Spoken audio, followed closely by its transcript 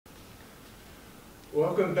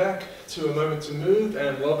Welcome back to A Moment to Move,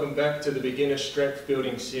 and welcome back to the Beginner Strength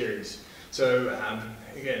Building series. So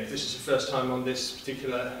again, if this is your first time on this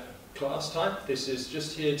particular class type, this is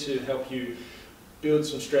just here to help you build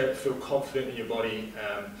some strength, feel confident in your body,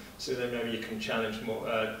 so then maybe you can challenge more,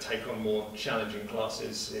 take on more challenging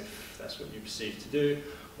classes if that's what you perceive to do,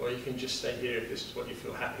 or you can just stay here if this is what you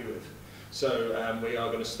feel happy with. So we are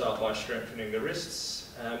going to start by strengthening the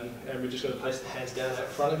wrists, and we're just going to place the hands down out in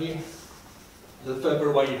front of you. The further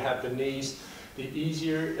away you have the knees,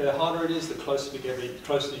 the harder it is. The closer you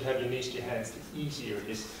have your knees to your hands, the easier it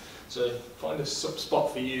is. So find a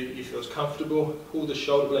spot for you that you feel is comfortable. Pull the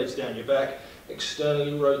shoulder blades down your back.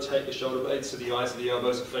 Externally rotate the shoulder blades so the eyes of the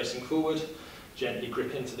elbows are facing forward. Gently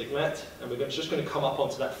grip into the mat, and we're just going to come up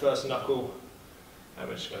onto that first knuckle, and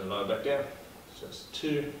we're just going to lower back down. So that's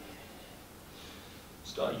 2.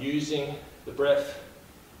 Start using the breath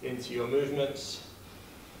into your movements.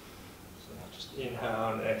 Just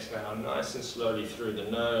inhale and exhale nice and slowly through the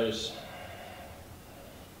nose.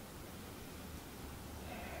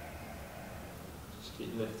 Just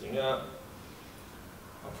keep lifting up.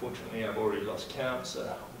 Unfortunately, I've already lost count, so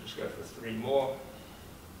I'll just go for 3 more.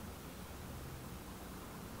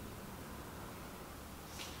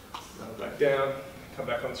 Roll back down, come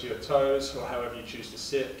back onto your toes, or however you choose to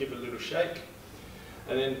sit, give it a little shake.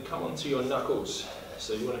 And then come onto your knuckles.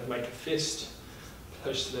 So you want to make a fist.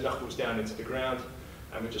 Push the knuckles down into the ground,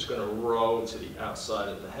 and we're just going to roll to the outside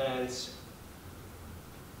of the hands.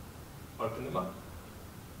 Open them up,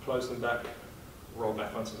 close them back, roll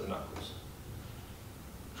back onto the knuckles.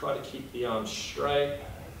 Try to keep the arms straight,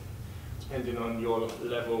 depending on your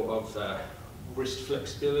level of wrist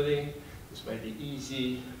flexibility. This may be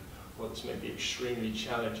easy, or this may be extremely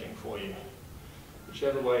challenging for you.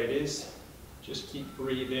 Whichever way it is, just keep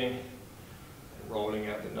breathing and rolling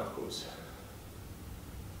out the knuckles.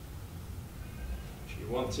 If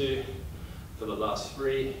you want to, for the last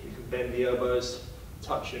 3, you can bend the elbows,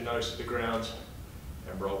 touch your nose to the ground,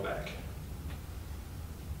 and roll back.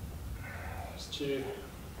 That's 2.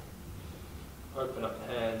 Open up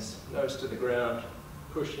the hands, nose to the ground,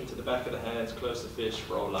 push into the back of the hands, close the fist,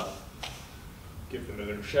 roll up. Give them a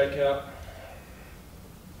little shake out.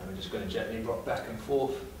 And we're just going to gently rock back and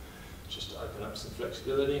forth, just to open up some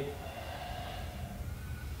flexibility.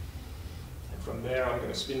 From there, I'm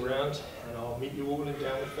going to spin round, and I'll meet you all in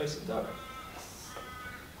downward facing dog.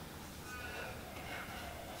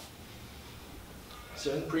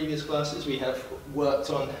 So in previous classes, we have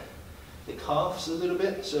worked on the calves a little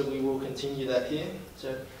bit, so we will continue that here.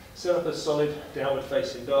 So set up a solid downward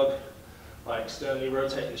facing dog by externally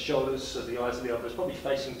rotating the shoulders so the eyes of the elbows probably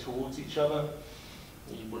facing towards each other.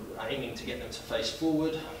 You're aiming to get them to face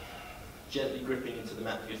forward, gently gripping into the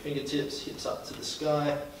mat with your fingertips, hips up to the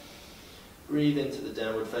sky. Breathe into the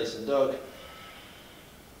downward facing dog,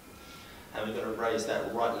 and we're going to raise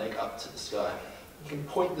that right leg up to the sky. You can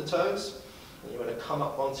point the toes, and you're going to come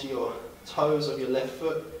up onto your toes of your left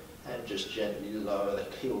foot and just gently lower the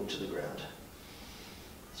heel to the ground.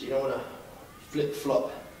 So you don't want to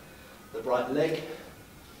flip-flop the right leg,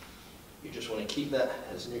 you just want to keep that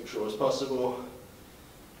as neutral as possible,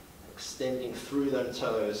 extending through those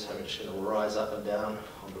toes, and we're just going to rise up and down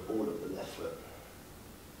on the ball of the left foot.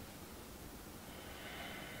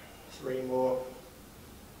 3 more.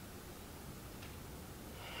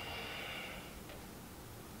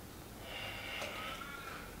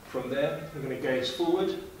 From there, we're going to gaze forward.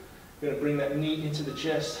 We're going to bring that knee into the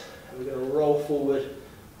chest, and we're going to roll forward,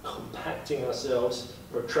 compacting ourselves,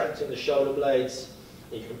 retracting the shoulder blades.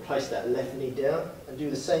 And you can place that left knee down and do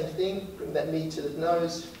the same thing. Bring that knee to the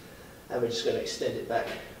nose, and we're just going to extend it back,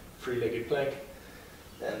 3-legged plank,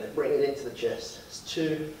 and then bring it into the chest. It's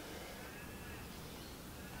 2.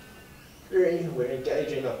 3, we're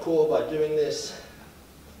engaging our core by doing this.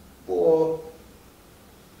 4,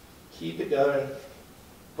 keep it going.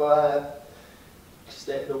 5,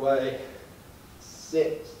 extend away.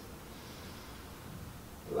 6,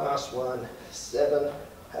 last one. 7,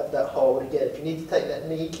 have that hold again. If you need to take that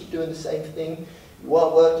knee, keep doing the same thing. You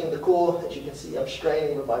are working the core. As you can see, I'm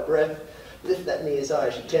straining with my breath. Lift that knee as high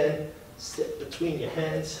as you can. Step between your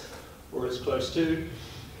hands, or as close to.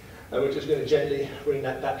 And we're just going to gently bring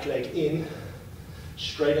that back leg in,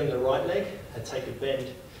 straighten the right leg, and take a bend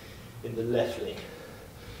in the left leg.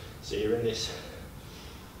 So you're in this,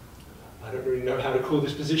 I don't really know how to call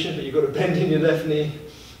this position, but you've got a bend in your left knee,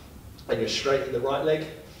 and you're straight in the right leg.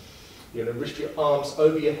 You're going to lift your arms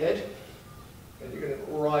over your head, and you're going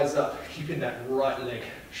to rise up, keeping that right leg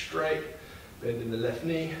straight, bend in the left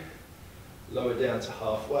knee, lower down to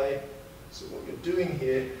halfway. So what you're doing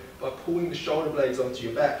here, by pulling the shoulder blades onto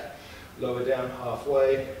your back, lower down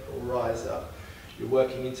halfway, or rise up. You're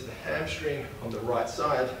working into the hamstring on the right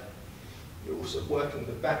side. You're also working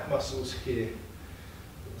the back muscles here.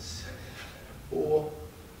 4,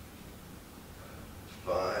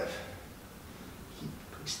 5. Keep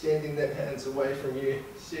extending them hands away from you.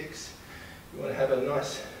 6. You want to have a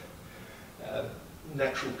nice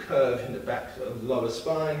natural curve in the back of the lower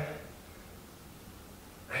spine.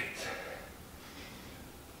 8.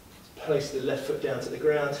 Place the left foot down to the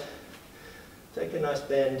ground. Take a nice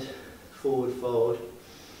bend, forward fold.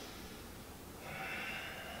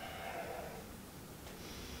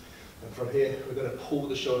 And from here, we're going to pull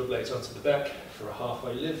the shoulder blades onto the back for a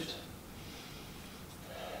halfway lift.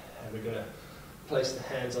 And we're going to place the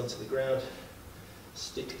hands onto the ground,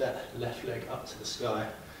 stick that left leg up to the sky.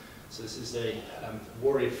 So this is a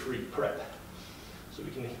warrior free prep. So we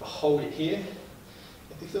can hold it here.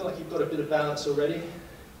 If you feel like you've got a bit of balance already,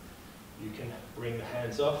 you can bring the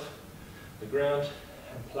hands off the ground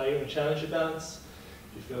and play and challenge your balance.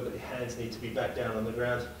 If you feel that your hands need to be back down on the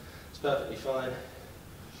ground, it's perfectly fine.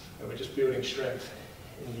 And we're just building strength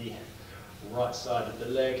in the right side of the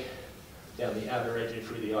leg, down the outer edge and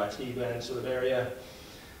through the IT band sort of area.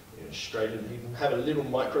 You know, straighten. You can have a little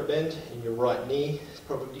micro bend in your right knee, it's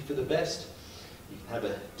probably for the best. You can have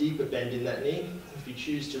a deeper bend in that knee if you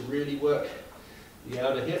choose to really work the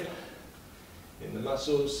outer hip in the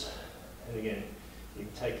muscles. And again, you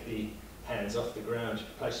can take the hands off the ground,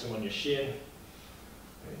 place them on your shin.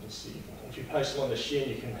 And you can see, if you place them on the shin,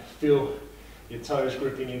 you can feel your toes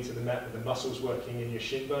gripping into the mat with the muscles working in your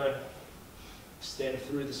shin bone. Extend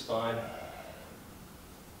through the spine.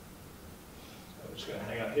 I'm just going to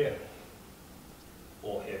hang up here,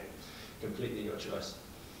 or here, completely your choice.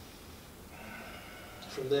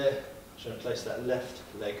 From there, I'm just going to place that left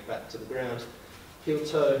leg back to the ground, heel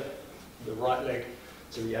toe, the right leg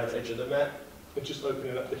to the outer edge of the mat, and just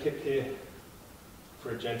opening up the hip here for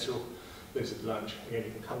a gentle lizard lunge. Again,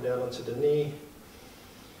 you can come down onto the knee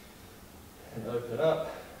and open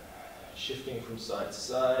up, shifting from side to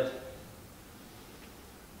side.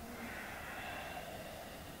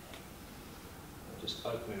 And just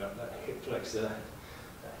opening up that hip flexor,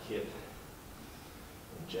 that hip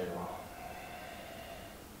in general.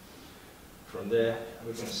 From there,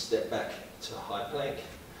 we're going to step back to high plank,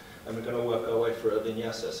 and we're going to work our way through a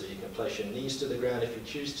vinyasa. So you can place your knees to the ground if you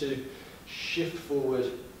choose to, shift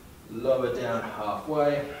forward, lower down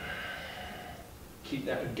halfway, keep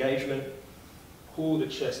that engagement, pull the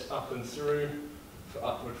chest up and through for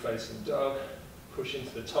upward facing dog, push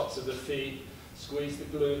into the tops of the feet, squeeze the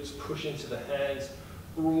glutes, push into the hands,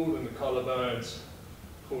 broaden the collarbones,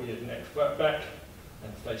 pull your neck back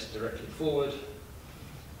and face directly forward.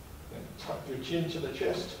 Then tuck your chin to the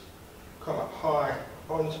chest, come up high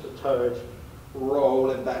onto the toes,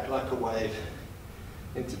 rolling back like a wave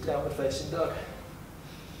into downward facing dog.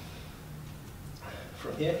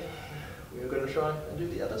 From here, we're going to try and do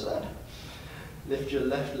the other side. Lift your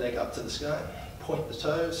left leg up to the sky, point the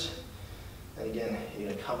toes, and again, you're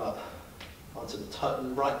going to come up onto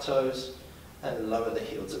the right toes and lower the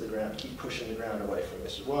heel to the ground. Keep pushing the ground away from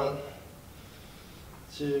you. 1,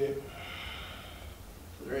 2,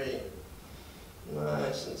 3,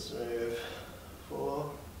 nice and smooth.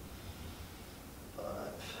 4, 5,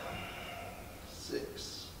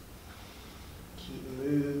 6. Keep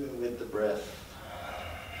moving with the breath.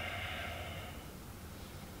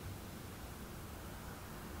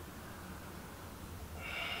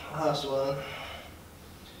 Last one.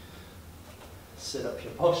 Set up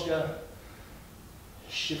your posture.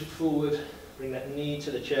 Shift forward. Bring that knee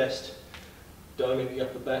to the chest. Doming the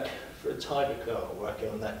upper back for a tiger curl. Working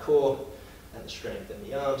on that core and the strength in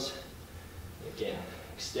the arms. And again,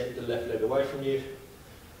 extend the left leg away from you.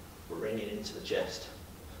 Bring it into the chest.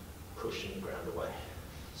 Pushing the ground away.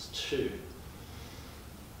 It's 2,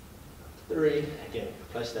 3. Again,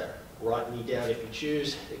 place that right knee down if you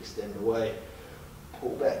choose. Extend away.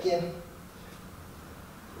 Pull back in.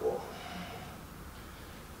 4.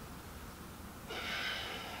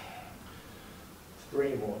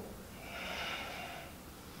 3 more.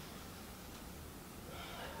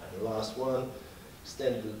 And the last one.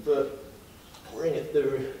 Extend the foot. Bring it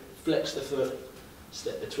through. Flex the foot.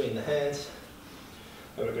 Step between the hands.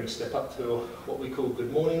 And we're going to step up to what we call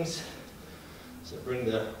good mornings. So bring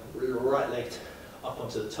the right leg up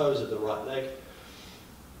onto the toes of the right leg.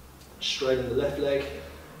 Straighten the left leg,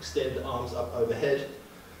 extend the arms up overhead,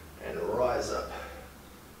 and rise up.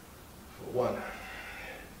 For 1.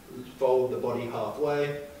 Fold the body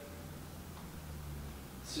halfway.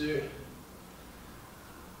 2.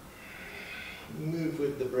 Move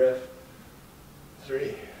with the breath.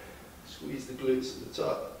 3. Squeeze the glutes at the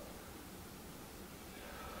top.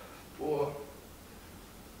 4.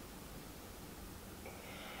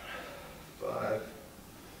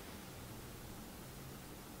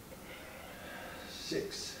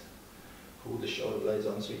 6. Pull the shoulder blades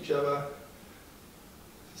onto each other.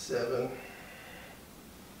 7.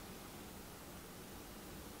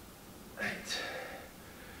 8.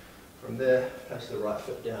 From there, place the right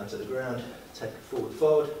foot down to the ground, take a forward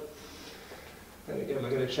fold. And again, we're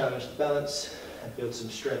going to challenge the balance and build some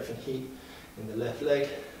strength and heat in the left leg.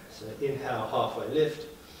 So inhale, halfway lift.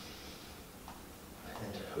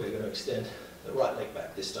 And we're going to extend the right leg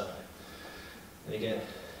back this time. And again,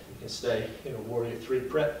 you can stay in a warrior 3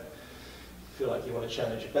 prep. If you feel like you want to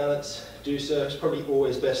challenge your balance, do so. It's probably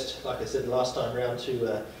always best, like I said last time round,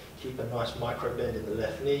 to keep a nice micro bend in the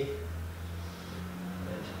left knee.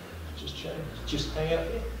 Just hang out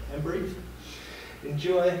here and breathe.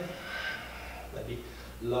 Enjoy. Maybe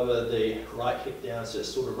lower the right hip down so it's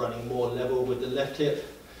sort of running more level with the left hip.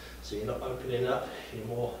 So you're not opening up, you're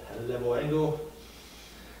more at a level angle.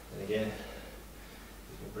 And again,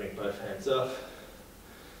 you can bring both hands off.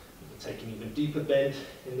 You can take an even deeper bend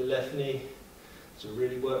in the left knee to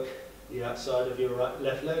really work the outside of your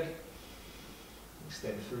left leg.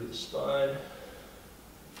 Extend through the spine.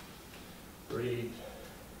 Breathe.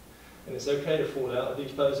 And it's okay to fall out of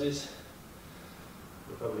these poses.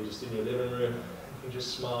 You're probably just in your living room. You can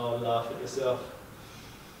just smile and laugh at yourself.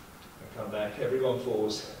 And come back. Everyone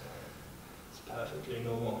falls. It's perfectly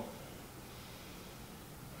normal.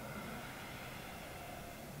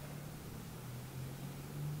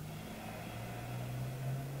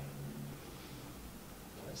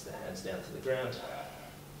 Place the hands down to the ground.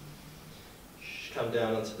 Come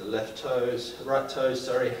down onto the right toes,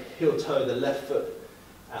 heel toe the left foot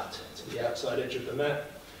out to the outside edge of the mat.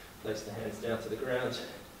 Place the hands down to the ground,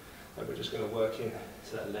 and we're just going to work into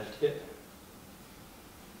that left hip.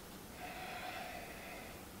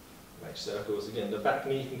 Make circles. Again, the back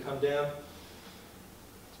knee can come down.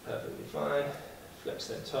 It's perfectly fine. Flex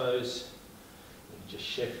their toes, and just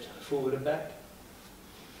shift forward and back.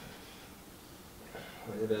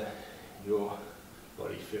 Whatever your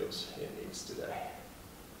body feels it needs today.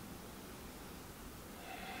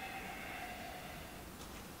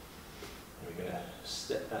 We're going to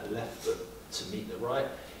step that left foot to meet the right,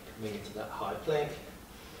 coming into that high plank.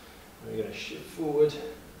 And we're going to shift forward,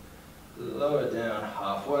 lower down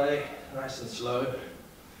halfway, nice and slow,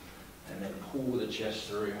 and then pull the chest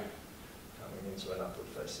through, coming into an upward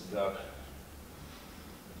facing dog.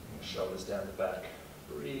 Shoulders down the back,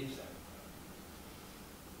 breathe.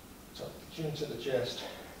 Tuck the chin to the chest,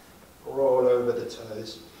 roll over the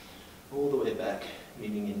toes, all the way back,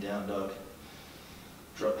 meeting in down dog.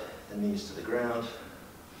 Drop the knees to the ground.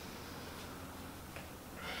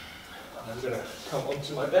 I'm going to come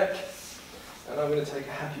onto my back and I'm going to take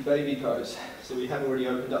a happy baby pose. So we have already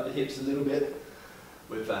opened up the hips a little bit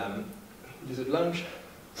with lizard lunge.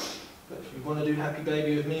 But if you want to do happy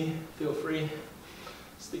baby with me, feel free.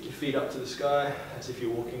 Stick your feet up to the sky as if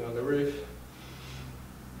you're walking on the roof.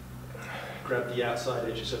 Grab the outside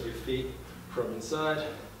edges of your feet from inside.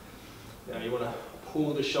 Now you want to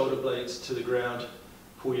pull the shoulder blades to the ground.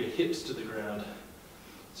 Pull your hips to the ground,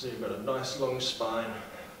 so you've got a nice long spine.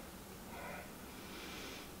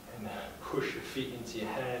 And push your feet into your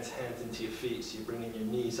hands, hands into your feet, so you're bringing your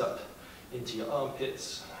knees up into your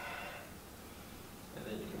armpits. And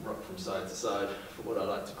then you can rock from side to side for what I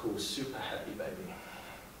like to call super happy baby.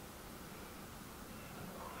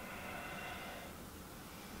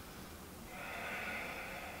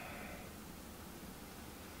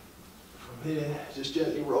 From here, just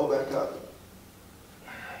gently roll back up.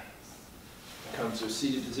 Come to a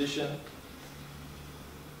seated position.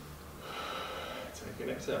 Take an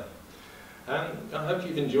exhale. I hope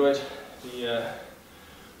you've enjoyed the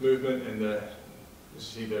movement and the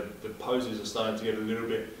poses are starting to get a little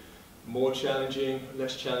bit more challenging,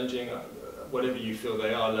 less challenging. Whatever you feel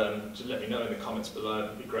they are, just let me know in the comments below.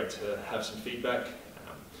 It'd be great to have some feedback.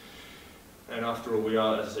 And after all, we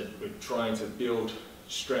are, as I said, we're trying to build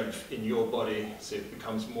strength in your body so it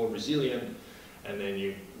becomes more resilient. And then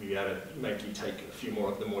we be able to make you take a few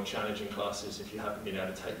more of the more challenging classes if you haven't been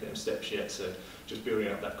able to take them steps yet. So just building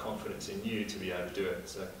up that confidence in you to be able to do it.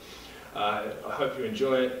 So I hope you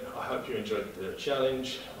enjoy it. I hope you enjoyed the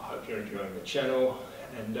challenge. I hope you're enjoying the channel.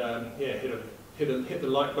 And yeah, hit the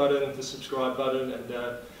like button, the subscribe button,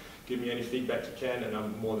 and give me any feedback you can. And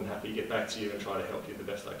I'm more than happy to get back to you and try to help you the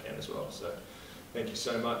best I can as well. So thank you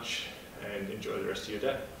so much, and enjoy the rest of your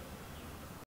day.